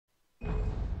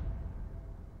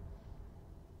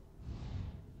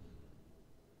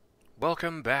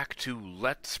Welcome back to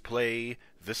Let's Play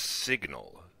The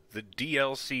Signal, the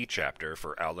DLC chapter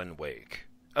for Alan Wake.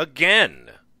 Again!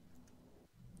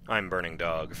 I'm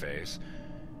BurningDogFace,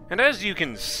 and as you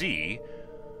can see,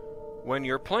 when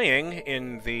you're playing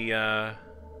in the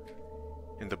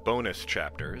bonus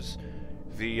chapters,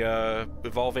 the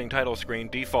evolving title screen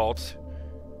defaults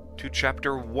to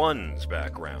Chapter 1's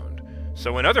background.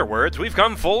 So in other words, we've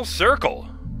come full circle!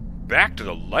 Back to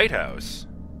the lighthouse.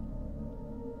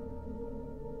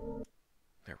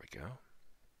 There we go.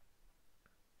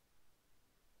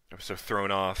 I was so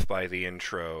thrown off by the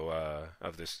intro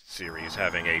of this series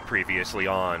having a previously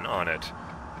on it.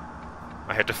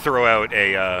 I had to throw out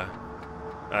an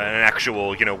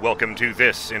actual, welcome to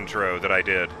this intro that I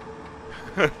did.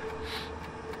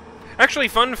 Actually,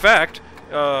 fun fact,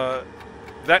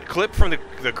 that clip from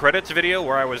the credits video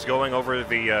where I was going over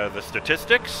the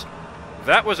statistics,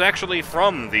 that was actually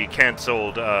from the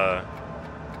cancelled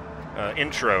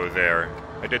intro there.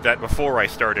 I did that before I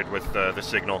started with the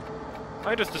signal.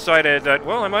 I just decided that,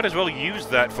 well, I might as well use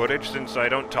that footage since I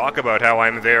don't talk about how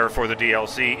I'm there for the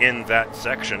DLC in that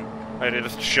section. I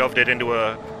just shoved it into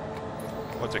a...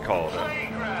 what's it called?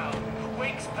 Playground.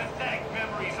 Wake's pathetic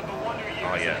memories of the Wonder Years.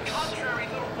 Oh, yes. And a contrary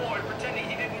little boy pretending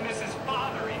he didn't miss his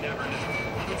father he never knew.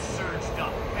 He surged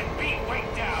up and beat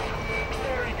Wake down.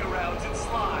 Merry-go-rounds and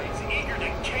slides, eager to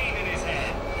cane in his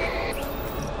head.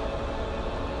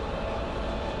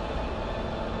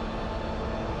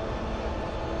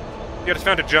 Yeah, just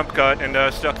found a jump cut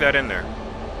and stuck that in there.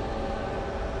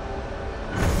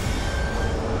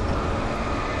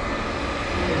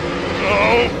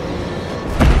 Oh!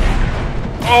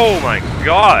 Oh my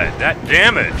god, that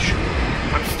damage!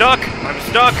 I'm stuck! I'm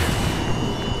stuck!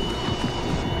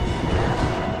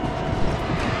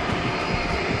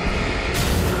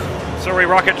 Sorry,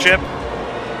 rocket ship.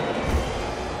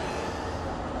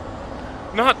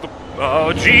 Not the...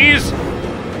 oh, jeez!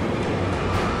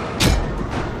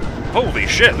 Holy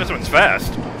shit, this one's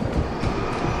fast.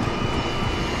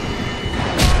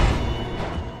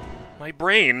 My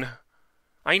brain.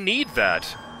 I need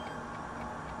that.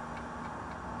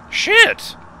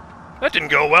 Shit! That didn't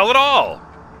go well at all!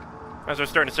 As I was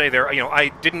starting to say there, I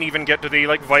didn't even get to the,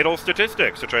 vital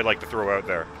statistics, which I'd like to throw out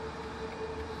there.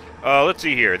 Let's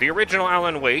see here. The original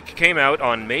Alan Wake came out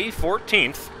on May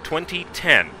 14th,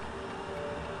 2010.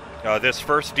 This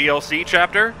first DLC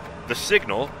chapter, The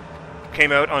Signal,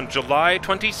 came out on July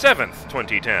 27th,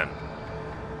 2010.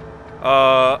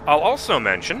 I'll also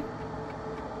mention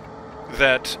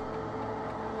that,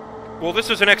 well, this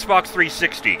was an Xbox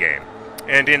 360 game,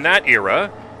 and in that era,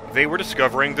 they were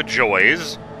discovering the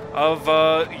joys of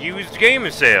used game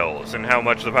sales and how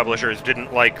much the publishers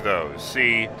didn't like those.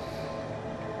 See,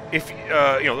 if,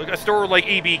 a store like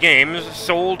EB Games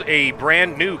sold a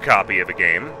brand new copy of a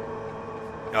game,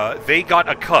 they got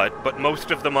a cut, but most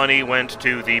of the money went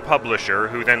to the publisher,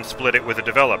 who then split it with the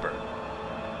developer.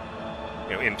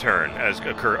 In turn, as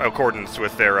accordance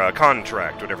with their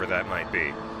contract, whatever that might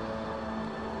be.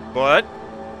 But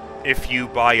if you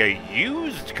buy a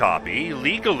used copy,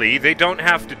 legally, they don't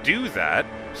have to do that,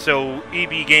 so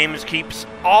EB Games keeps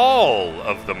all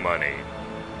of the money.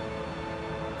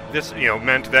 This,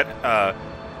 meant that,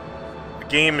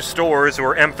 game stores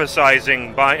were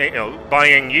emphasizing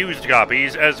buying used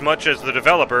copies as much as the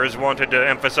developers wanted to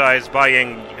emphasize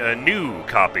buying new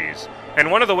copies. And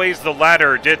one of the ways the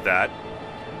latter did that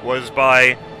was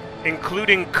by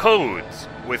including codes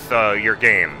with your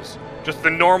games. Just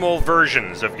the normal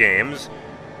versions of games.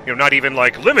 Not even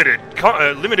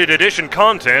limited edition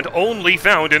content only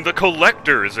found in the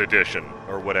collector's edition,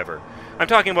 or whatever. I'm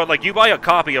talking about, you buy a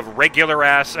copy of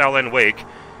regular-ass Alan Wake,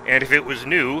 and if it was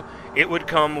new, it would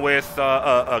come with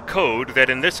a code that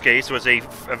in this case was a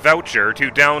voucher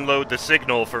to download the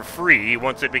Signal for free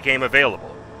once it became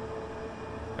available.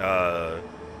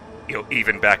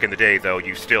 Even back in the day, though,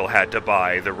 you still had to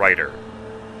buy the writer.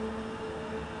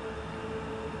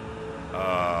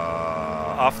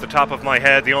 Off the top of my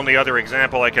head, the only other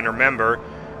example I can remember,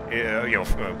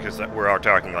 because we're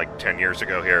talking 10 years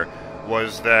ago here,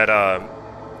 was that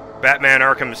Batman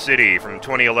Arkham City from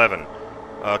 2011.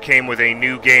 Came with a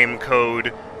new game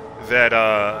code that,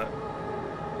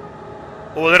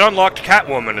 that unlocked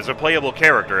Catwoman as a playable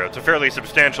character. It's a fairly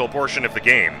substantial portion of the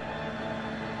game.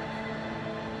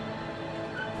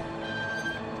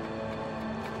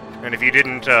 And if you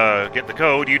didn't get the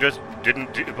code, you just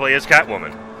didn't play as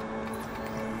Catwoman.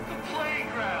 The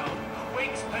playground.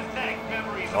 Wake's pathetic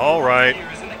memories of all right. the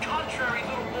Wonder Years, and the contrary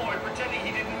little boy pretending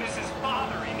he didn't miss his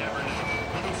father he never knew.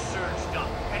 He surged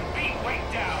up and beat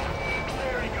Wake down.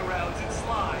 Merry-go-rounds and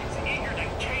slides, eager to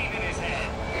cane in his head.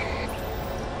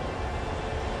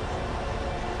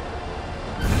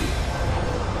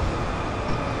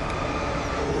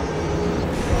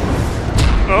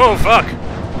 fuck!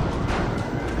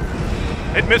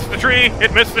 It missed the tree!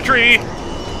 It missed the tree!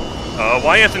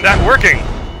 Why isn't that working?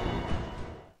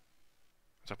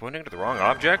 Is I pointing to the wrong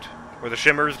object? Where the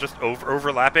shimmer's just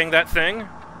overlapping that thing?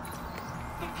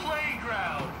 The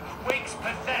playground wakes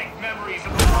pathetic memories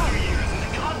of the wonder years and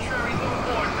the contrary little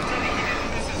boy pretending he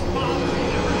didn't miss his father.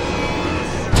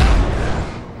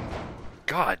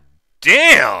 God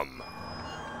damn!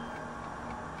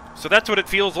 So that's what it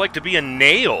feels like to be a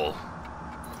nail.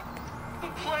 The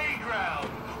playground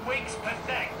wakes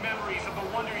pathetic memories of the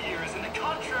wonder years and the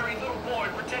contrary little boy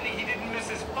pretending he didn't miss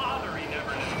his father he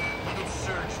never knew. It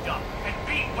surged up and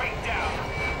beat right down,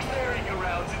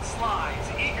 merry-go-rounds and slides,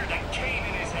 eager to cave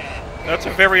in his head. That's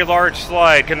a very large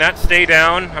slide. Can that stay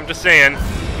down? I'm just saying.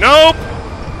 Nope!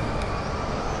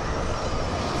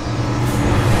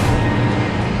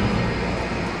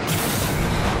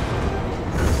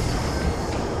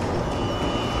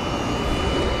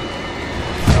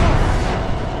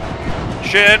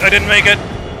 Shit, I didn't make it.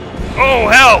 Oh,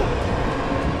 hell!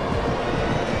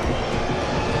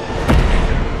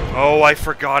 Oh, I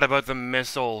forgot about the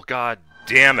missile. God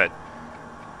damn it.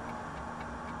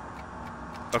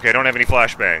 Okay, I don't have any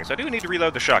flashbangs. I do need to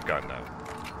reload the shotgun, though.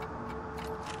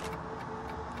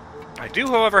 I do,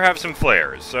 however, have some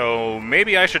flares, so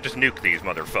maybe I should just nuke these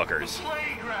motherfuckers.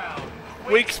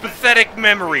 Wakes pathetic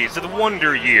memories of the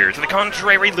wonder years of the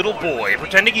contrary little boy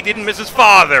pretending he didn't miss his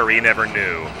father he never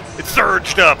knew. It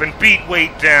surged up and beat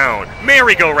weight down,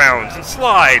 merry-go-rounds and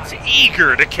slides,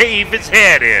 eager to cave his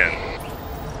head in.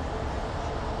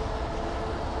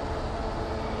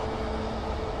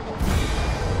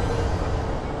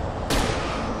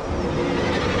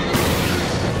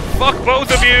 Fuck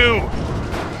both of you!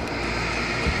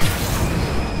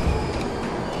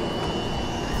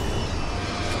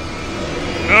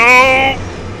 No!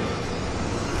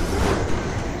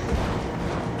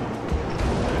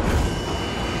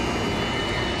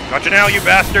 Gotcha now, you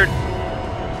bastard!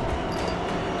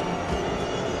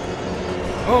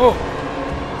 Oh!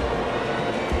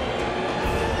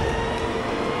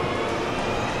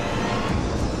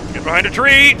 Get behind a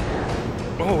tree!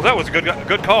 Oh, that was a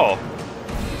good call.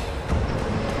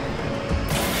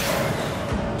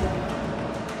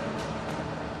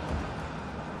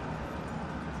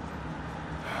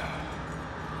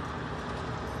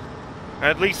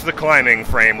 At least the climbing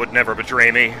frame would never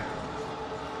betray me.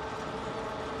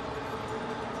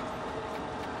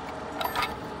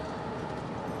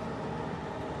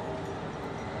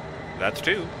 That's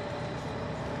two.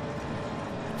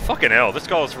 Fucking hell, this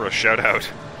calls for a shoutout.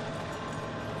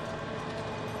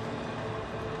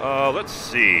 Let's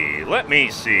see. Let me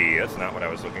see. That's not what I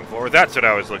was looking for. That's what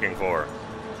I was looking for.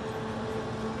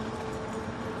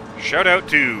 Shout out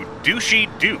to Douchey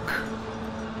Duke,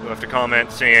 who left a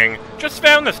comment saying, "Just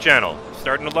found this channel.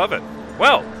 Starting to love it."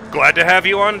 Well, glad to have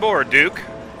you on board, Duke.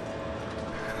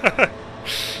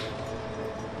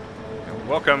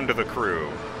 Welcome to the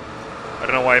crew. I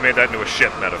don't know why I made that into a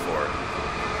ship metaphor.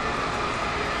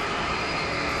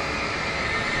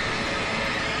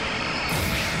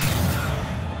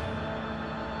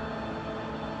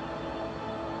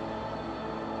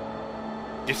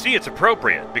 You see, it's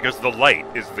appropriate, because the light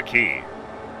is the key.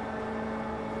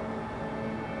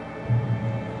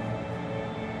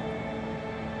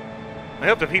 I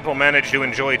hope the people manage to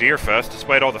enjoy Deerfest,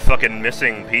 despite all the fucking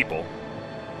missing people.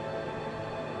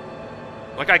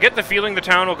 Like, I get the feeling the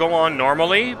town will go on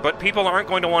normally, but people aren't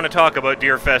going to want to talk about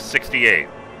Deerfest 68.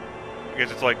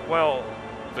 Because it's like, well,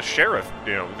 the sheriff,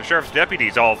 the sheriff's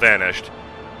deputies all vanished.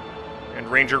 And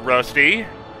Ranger Rusty,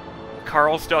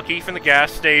 Carl Stuckey from the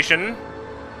gas station,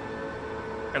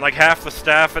 and like half the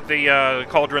staff at the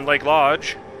Cauldron Lake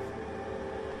Lodge.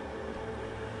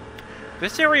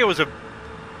 This area was a,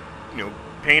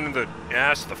 pain in the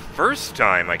ass the first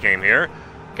time I came here.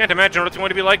 Can't imagine what it's going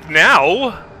to be like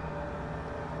now.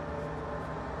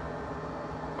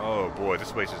 Oh boy,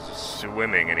 this place is just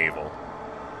swimming in evil.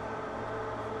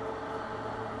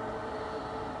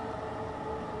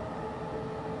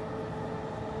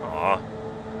 Aw.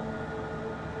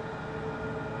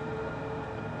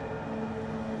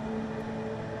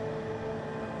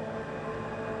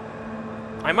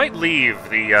 I might leave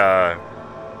the,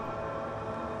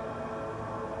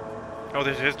 Oh,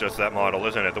 this is just that model,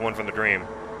 isn't it? The one from the dream.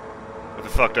 With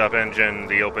the fucked up engine,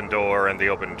 the open door, and the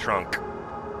open trunk.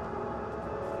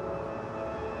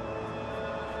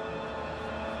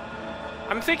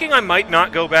 I'm thinking I might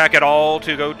not go back at all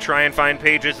to go try and find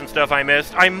pages and stuff I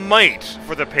missed. I might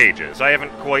for the pages. I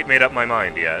haven't quite made up my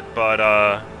mind yet, but,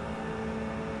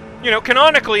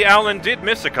 canonically, Alan did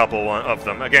miss a couple of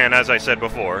them. Again, as I said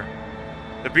before.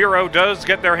 The Bureau does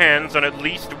get their hands on at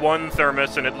least one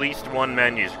thermos and at least one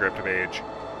manuscript page.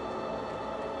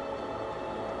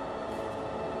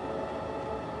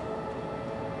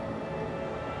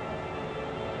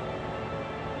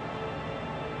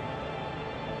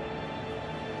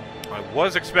 I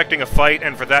was expecting a fight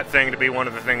and for that thing to be one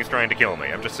of the things trying to kill me.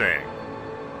 I'm just saying.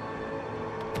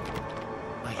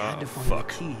 I had to find a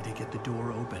key to get the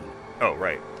door open. Oh,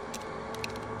 right.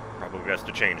 Probably best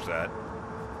to change that.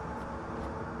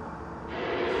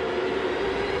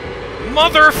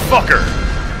 Motherfucker!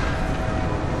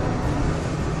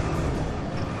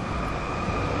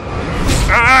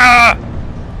 Ah!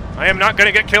 I am not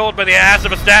gonna get killed by the ass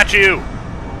of a statue!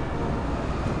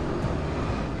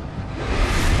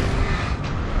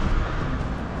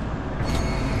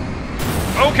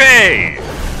 Okay!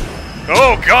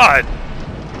 Oh, God!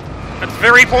 That's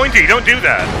very pointy, don't do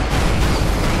that.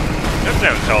 That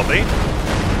sounds healthy.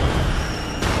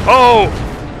 Oh!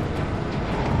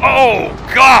 Oh,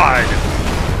 God!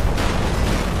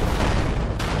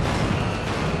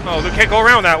 Oh, they can't go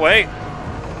around that way.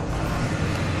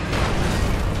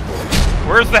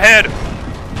 Where's the head?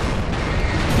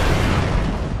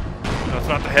 That's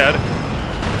not the head.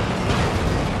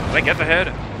 Did I get the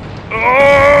head?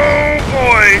 Oh,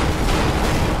 boy!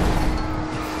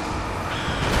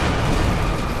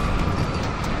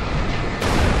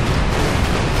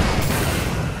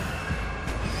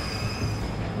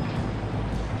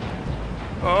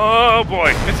 Oh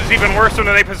boy, this is even worse when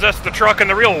they possess the truck in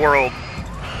the real world.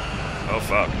 Oh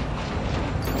fuck.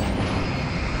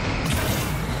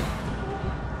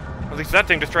 At least that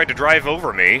thing just tried to drive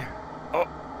over me. Oh.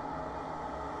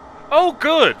 Oh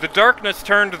good! The darkness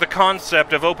turned the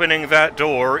concept of opening that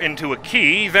door into a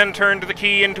key, then turned the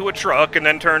key into a truck, and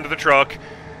then turned the truck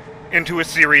into a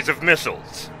series of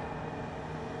missiles.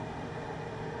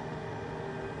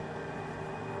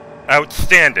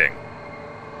 Outstanding.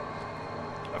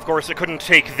 Of course, it couldn't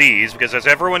take these, because as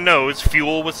everyone knows,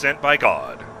 fuel was sent by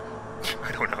God.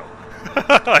 I don't know.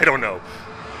 I don't know.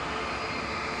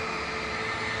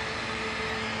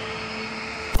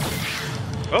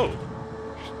 Oh.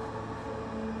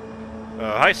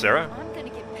 Hi, Sarah. I'm gonna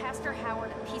give Pastor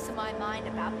Howard a piece of my mind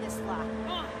about this lock.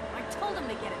 I told him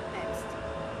to get it fixed.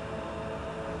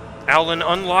 Alan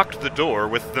unlocked the door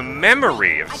with the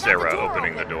memory of Sarah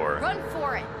opening the door. Run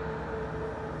for it.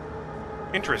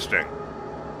 Interesting.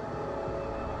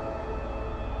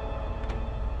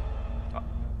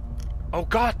 Oh,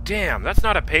 god damn, that's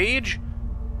not a page?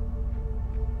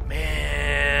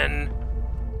 Man.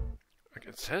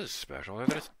 It says special.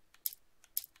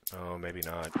 Oh, maybe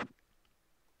not.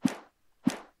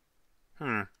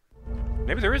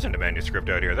 Maybe there isn't a manuscript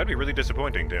out here. That'd be really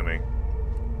disappointing to me.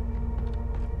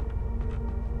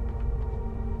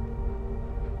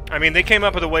 I mean, they came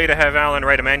up with a way to have Alan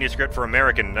write a manuscript for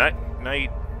American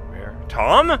Nightmare.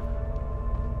 Tom?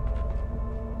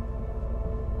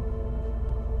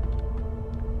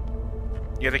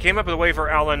 Yeah, they came up with a way for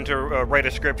Alan to write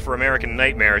a script for American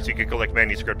Nightmare so you could collect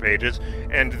manuscript pages,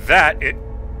 and that, it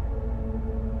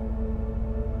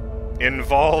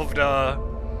involved, yeah,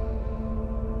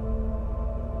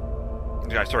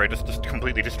 sorry, I just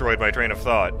completely destroyed my train of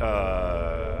thought.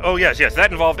 Oh, yes,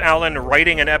 that involved Alan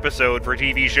writing an episode for a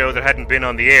TV show that hadn't been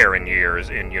on the air in years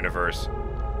in Universe.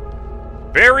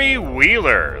 Barry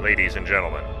Wheeler, ladies and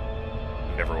gentlemen.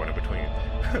 Never one in between.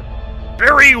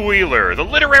 Barry Wheeler, the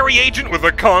literary agent with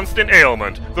a constant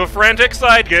ailment, the frantic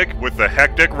sidekick with the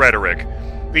hectic rhetoric,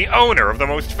 the owner of the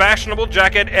most fashionable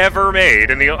jacket ever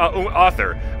made, and the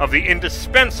author of the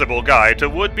indispensable guide to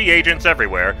would-be agents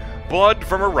everywhere, Blood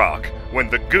from a Rock, When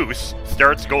the Goose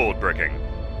Starts Gold-Bricking,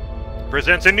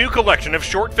 presents a new collection of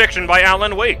short fiction by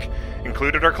Alan Wake.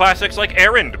 Included are classics like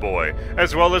Errand Boy,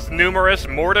 as well as numerous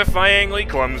mortifyingly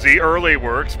clumsy early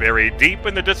works buried deep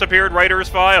in the disappeared writer's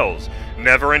files.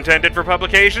 Never intended for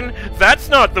publication? That's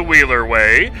not the Wheeler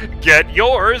way. Get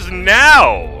yours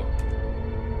now!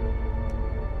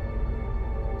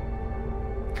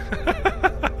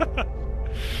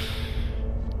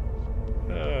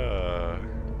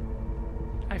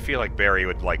 I feel like Barry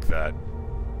would like that.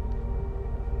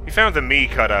 He found the me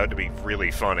cutout to be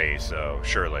really funny, so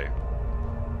surely.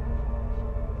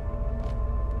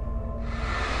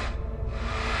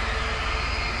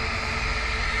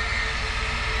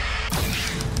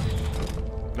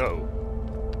 No.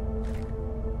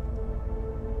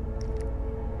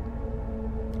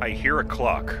 I hear a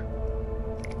clock.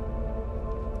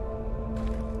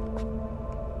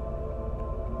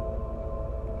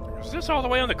 Was this all the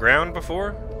way on the ground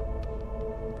before?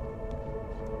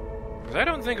 Because I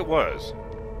don't think it was.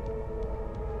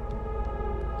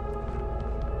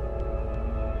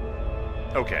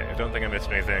 Okay, I don't think I missed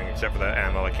anything except for that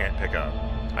ammo I can't pick up.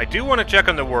 I do want to check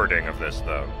on the wording of this,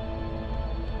 though.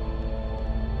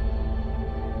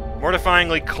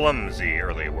 Mortifyingly clumsy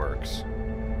early works.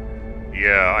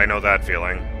 Yeah, I know that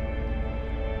feeling.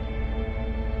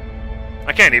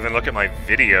 I can't even look at my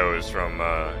videos from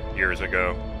years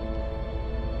ago.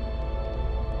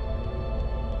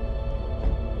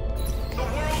 The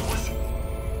world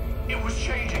was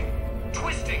changing,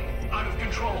 twisting, out of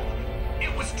control.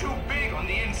 It was too big on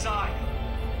the inside.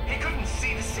 He couldn't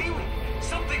see the ceiling.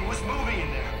 Something was moving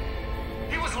in there.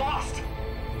 He was lost.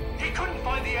 He couldn't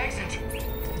find the exit.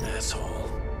 Asshole.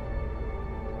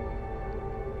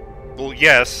 Well,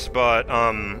 yes, but,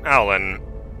 Alan,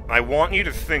 I want you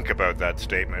to think about that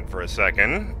statement for a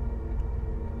second.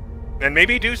 And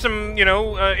maybe do some, you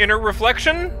know, inner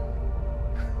reflection?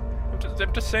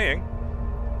 I'm just saying.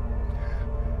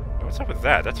 What's up with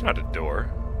that? That's not a door.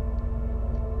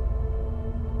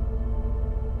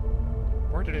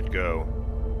 Where did it go?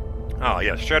 Ah,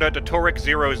 yes, shout out to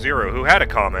Toric00, who had a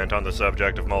comment on the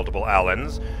subject of multiple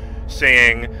Allens,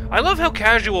 saying, I love how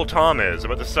casual Tom is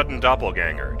about the sudden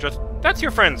doppelganger. Just, that's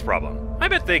your friend's problem. I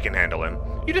bet they can handle him.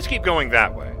 You just keep going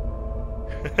that way.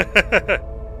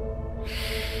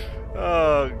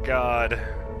 Oh, God.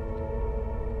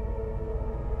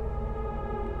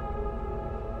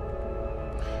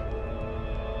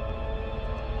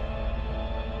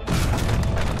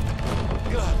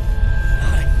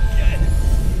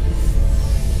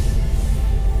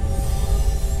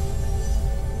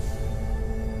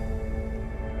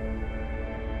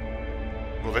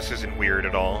 Well, this isn't weird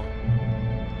at all.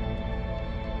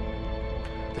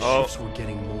 The shifts were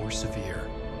getting more severe.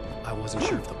 I wasn't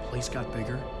sure if the place got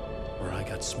bigger or I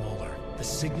got smaller. The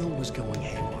signal was going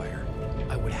haywire.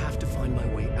 I would have to find my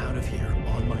way out of here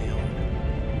on my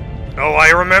own. Oh,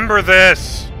 I remember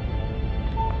this!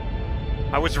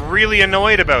 I was really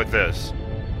annoyed about this.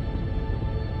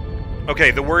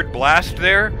 Okay, the word blast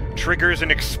there triggers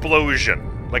an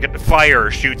explosion. Like a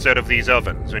fire shoots out of these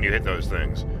ovens when you hit those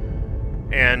things.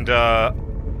 And,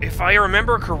 if I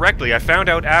remember correctly, I found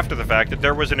out after the fact that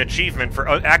there was an achievement for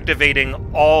activating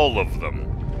all of them.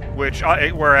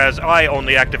 Whereas I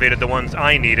only activated the ones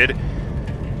I needed.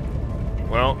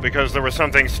 Well, because there was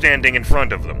something standing in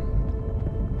front of them.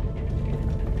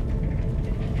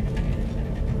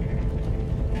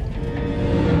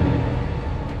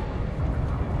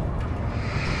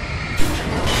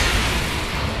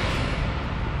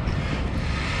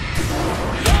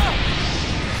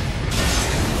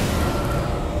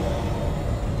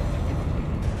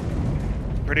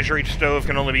 Pretty sure each stove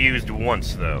can only be used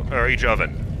once, though. Or each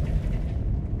oven.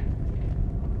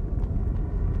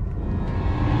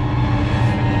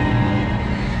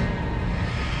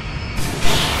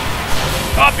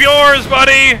 Up yours,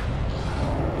 buddy!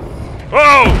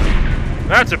 Whoa!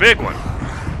 That's a big one.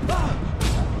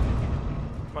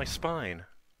 My spine.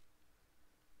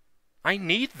 I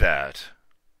need that.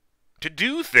 To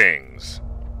do things.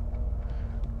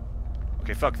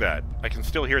 Okay, fuck that. I can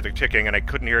still hear the ticking, and I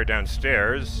couldn't hear it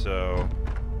downstairs, so...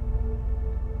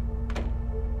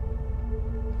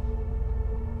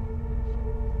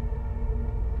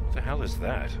 What the hell is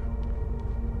that?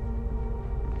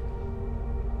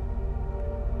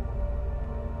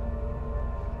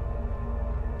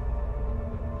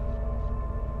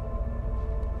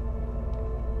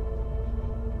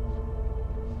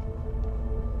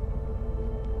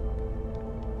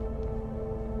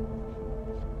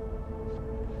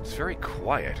 It's very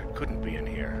quiet. It couldn't be in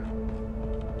here.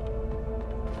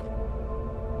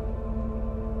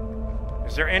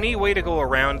 Is there any way to go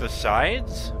around the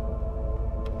sides?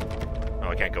 Oh,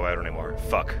 I can't go out anymore.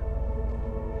 Fuck.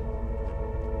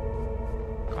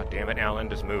 God damn it, Alan,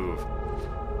 just move.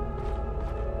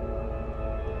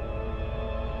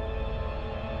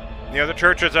 The other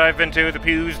churches I've been to, the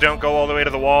pews don't go all the way to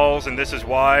the walls, and this is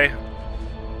why.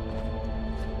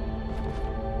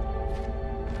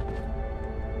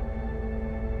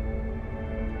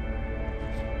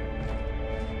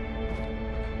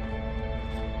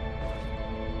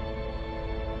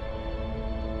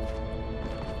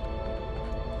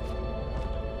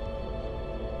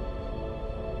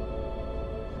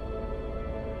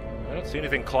 I don't see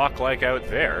anything clock-like out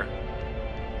there.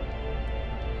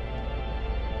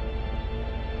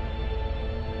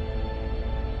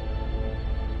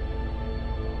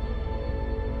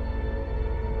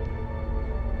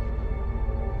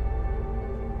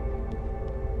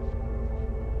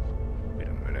 Wait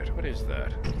a minute, what is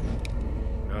that?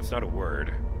 No, it's not a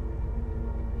word.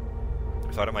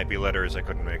 I thought it might be letters I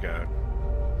couldn't make out.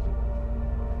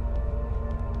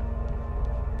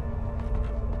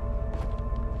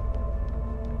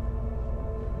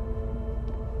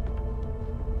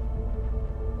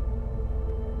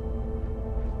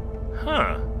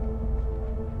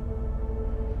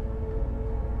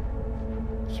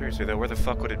 Seriously, though, where the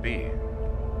fuck would it be?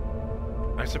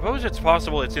 I suppose it's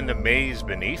possible it's in the maze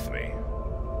beneath me.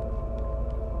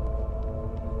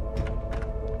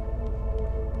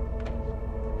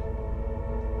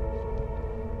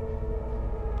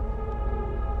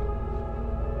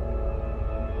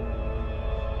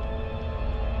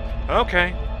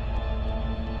 Okay.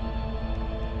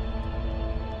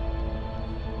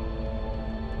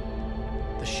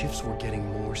 The shifts were getting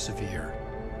more severe.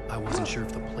 I wasn't sure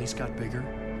if the place got bigger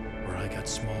or I got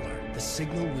smaller. The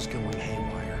signal was going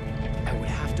haywire. I would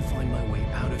have to find my way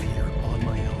out of here on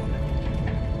my own.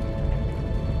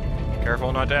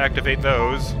 Careful not to activate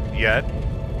those yet.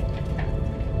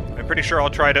 I'm pretty sure I'll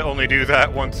try to only do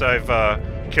that once I've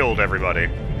killed everybody.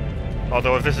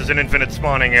 Although if this is an infinite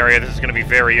spawning area, this is going to be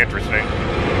very interesting.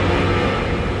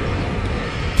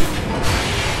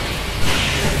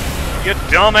 You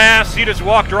dumbass! You just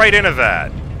walked right into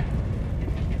that.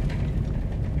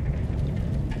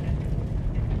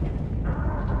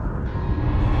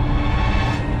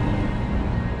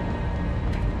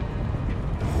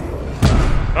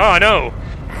 Oh, no!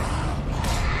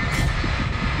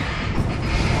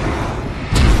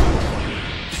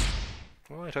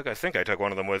 Well, I think I took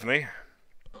one of them with me.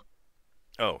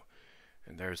 Oh,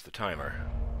 and there's the timer.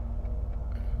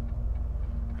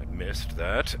 I missed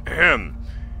that.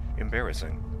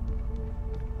 Embarrassing.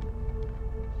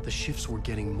 The shifts were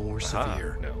getting more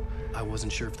severe. No. I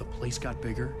wasn't sure if the place got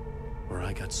bigger or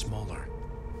I got smaller.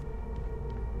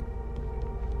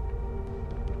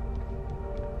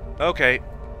 Okay.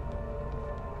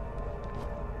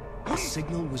 The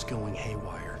signal was going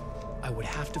haywire. I would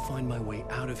have to find my way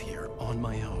out of here on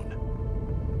my own.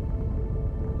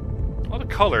 All the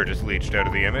color just leached out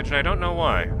of the image, and I don't know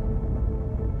why.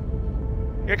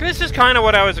 Yeah, this is kind of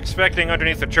what I was expecting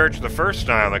underneath the church the first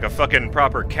time, like a fucking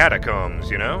proper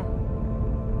catacombs, you know?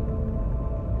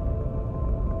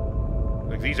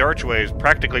 Like, these archways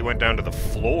practically went down to the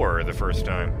floor the first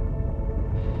time.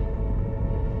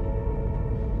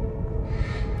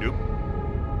 Nope.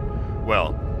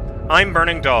 Well, I'm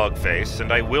BurningDogFace,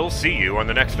 and I will see you on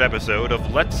the next episode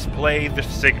of Let's Play The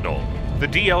Signal, the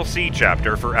DLC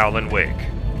chapter for Alan Wake.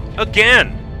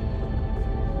 Again!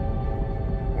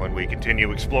 When we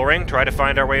continue exploring, try to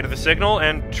find our way to the signal,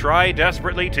 and try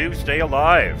desperately to stay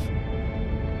alive.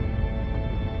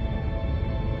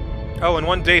 Oh, and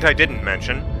one date I didn't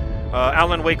mention.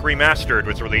 Alan Wake Remastered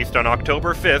was released on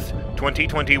October 5th,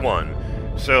 2021.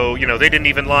 So, you know, they didn't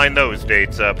even line those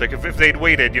dates up. If they'd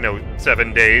waited,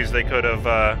 7 days, they could have,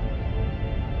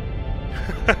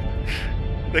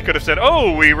 they could have said,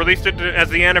 oh, we released it as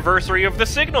the anniversary of the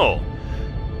signal.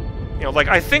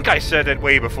 I think I said it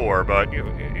way before, but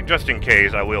just in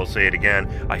case, I will say it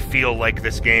again. I feel like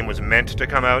this game was meant to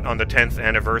come out on the 10th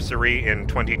anniversary in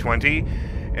 2020,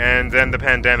 and then the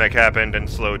pandemic happened and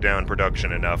slowed down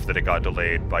production enough that it got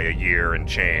delayed by a year and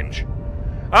change.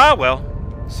 Ah, well,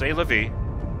 c'est la vie.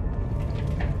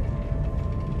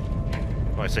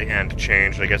 Well, I say and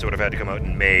changed, I guess it would have had to come out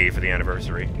in May for the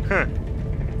anniversary. Huh.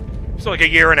 So like a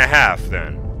year and a half,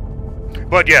 then.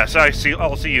 But yes,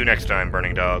 I'll see you next time,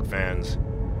 Burning Dog fans.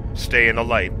 Stay in the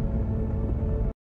light.